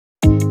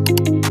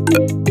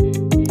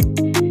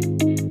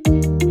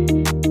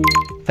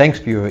Thanks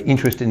for your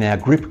interest in our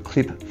grip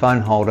clip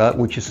phone holder,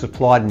 which is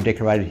supplied and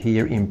decorated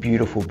here in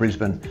beautiful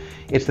Brisbane.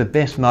 It's the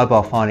best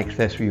mobile phone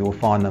accessory you'll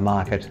find in the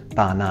market,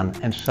 bar none,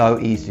 and so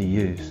easy to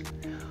use.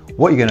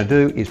 What you're going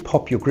to do is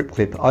pop your grip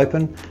clip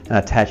open and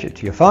attach it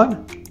to your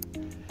phone,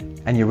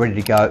 and you're ready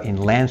to go in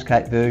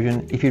landscape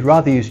version. If you'd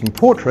rather use in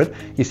portrait,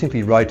 you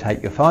simply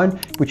rotate your phone,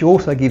 which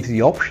also gives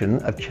the option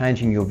of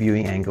changing your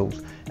viewing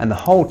angles. And the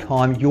whole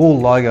time your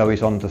logo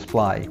is on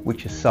display,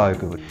 which is so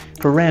good.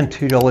 For around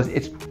 $2,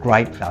 it's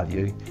great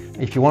value.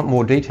 If you want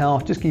more detail,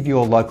 just give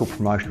your local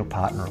promotional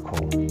partner a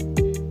call.